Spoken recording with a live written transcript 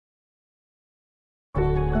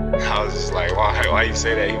was just like, why you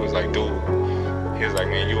say that? He was like, dude, he was like,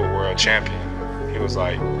 man, you a world champion. He was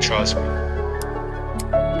like, trust me.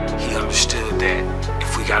 He understood that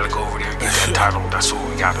if we gotta go over there and get that title, that's what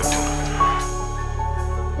we gotta do.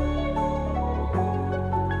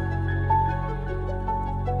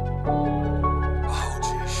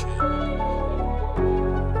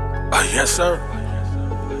 Yes, sir.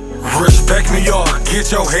 Respect New York,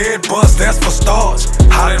 get your head bust, that's for stars.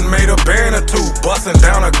 I done made a band or two, bustin'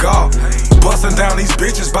 down a guard. Bustin' down these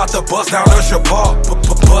bitches, bout to bust down the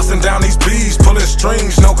Shabbat. Bustin' down these bees, pullin'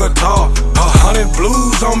 strings, no guitar. 100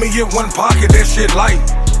 blues on me in one pocket, that shit light.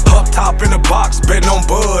 Up top in the box, betting on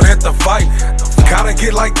Bud at the fight. Gotta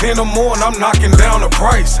get like 10 or more and I'm knocking down the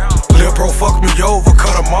price. Lil' bro fuck me over,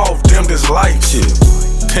 cut him off, dimmed his lights.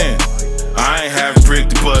 Shit, 10. I ain't have brick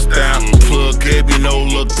to bust down. Plug gave me no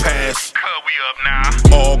look past. We up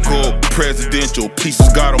now. All gold, presidential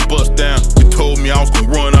pieces got them bust down. You told me I was gonna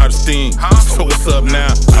run out of steam. So what's up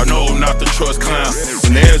now? I know I'm not the trust clown.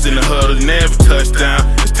 When there's in the huddle, never touchdown.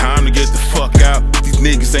 It's time to get the fuck out. These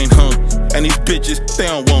niggas ain't hungry. And these bitches, they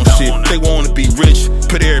don't want shit. They wanna be rich.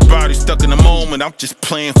 Put everybody stuck in the moment. I'm just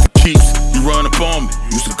playing for keeps. You run up on me,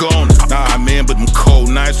 used to go on it. Nah, man, but them cold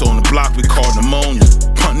nights on the block we call pneumonia.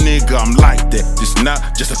 Nigga, I'm like that. It's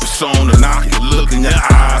not just a persona. Now I can look in your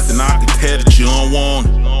eyes and I can tell that you don't want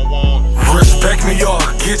it. Respect New York,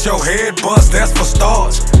 get your head bust, that's for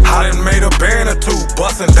stars. I done made a band or two,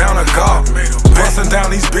 bustin' down a guard. Bustin'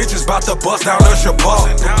 down these bitches, bout to bust down the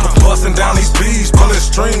Shabbat. Bustin' down these bees, pullin'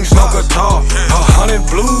 strings, no guitar. 100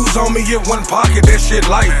 blues on me in one pocket, that shit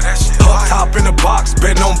light. Up top in the box,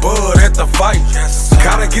 betting on Bud at the fight.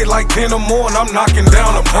 Gotta get like 10 or more and I'm knocking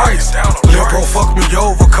down the price. Lil' bro fuck me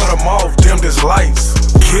over, cut him off, dimmed his lights.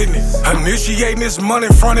 Getting it, initiating this money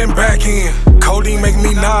front and back end. Codeine make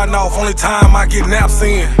me nod off, only time I get naps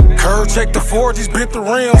in. Curve check the 40s, bit the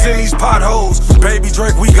rims in these potholes. Baby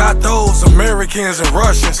Drake, we got those, Americans and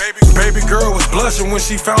Russians. Baby girl was blushing when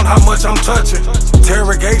she found how much I'm touching.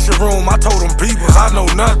 Interrogation room, I told them people I know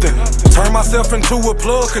nothing. Turned myself into a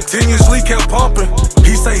plug, continuously kept pumping.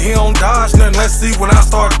 He say he don't dodge nothing, let's see when I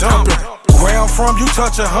start dumping. Where I'm from, you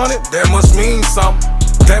touch 100, that must mean something.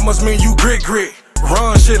 That must mean you grit.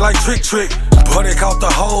 Run shit like trick. But it caught the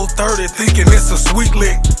whole 30, thinking it's a sweet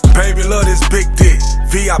lick. Baby love this big dick,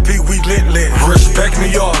 VIP we lit. Respect New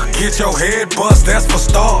York, get your head bust, that's for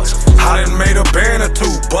stars. I done made a band or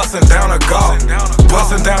two, bustin' down a guard.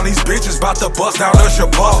 Bustin' down these bitches, bout to bust down the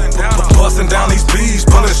Shabbat. Bustin' down these bees,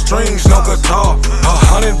 pullin' strings, no guitar.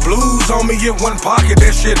 100 blues on me in one pocket,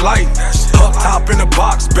 that shit light. Up top in the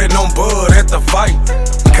box, betting on Bud at the fight.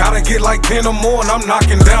 Gotta get like 10 or more and I'm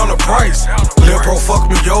knocking down the price. Lil' bro fuck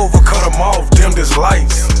me over, cut him off, dimmed his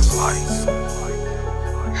lights.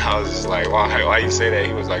 I was just like, why you say that?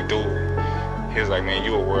 He was like, dude, he was like, man,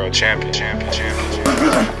 you a world champion.